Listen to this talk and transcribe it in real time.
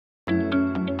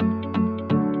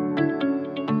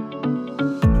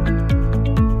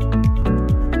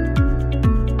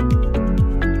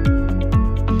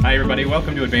everybody,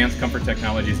 welcome to Advanced Comfort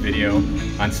Technologies video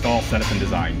on stall setup and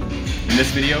design. In this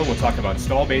video we'll talk about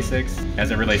stall basics as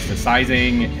it relates to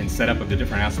sizing and setup of the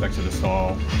different aspects of the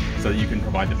stall so that you can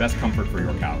provide the best comfort for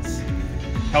your cows.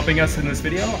 Helping us in this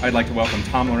video, I'd like to welcome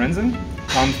Tom Lorenzen.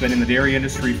 Tom's been in the dairy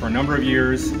industry for a number of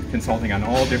years, consulting on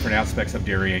all different aspects of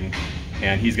dairying,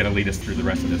 and he's going to lead us through the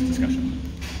rest of this discussion.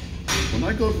 When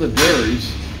I go to the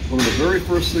dairies, one of the very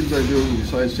first things I do,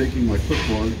 besides taking my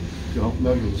clipboard to help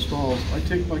measure the stalls, I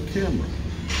take my camera.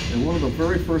 And one of the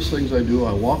very first things I do,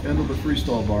 I walk into the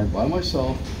freestall barn by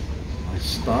myself, I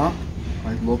stop,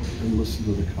 I look and listen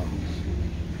to the cows.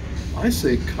 I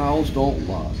say cows don't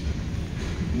lie.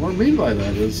 What I mean by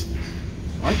that is,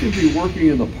 I could be working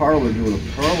in the parlor doing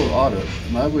a parlor audit,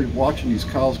 and I'll be watching these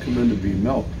cows come in to be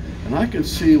milked, and I can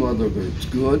see whether it's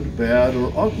good, bad,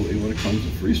 or ugly when it comes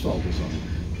to freestall design.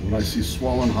 When I see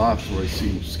swollen hocks, or I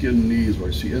see skinned knees, or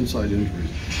I see inside injuries,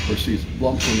 or I see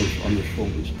lumps on their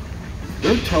shoulders,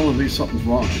 they're telling me something's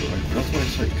wrong here, right? That's why I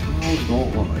say cows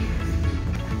don't lie.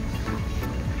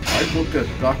 I looked at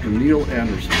Dr. Neil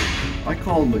Anderson. I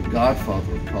call him the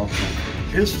godfather of cow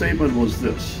comfort. His statement was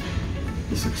this: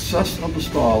 the success of the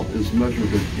stall is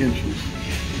measured in inches,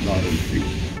 not in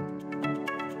feet.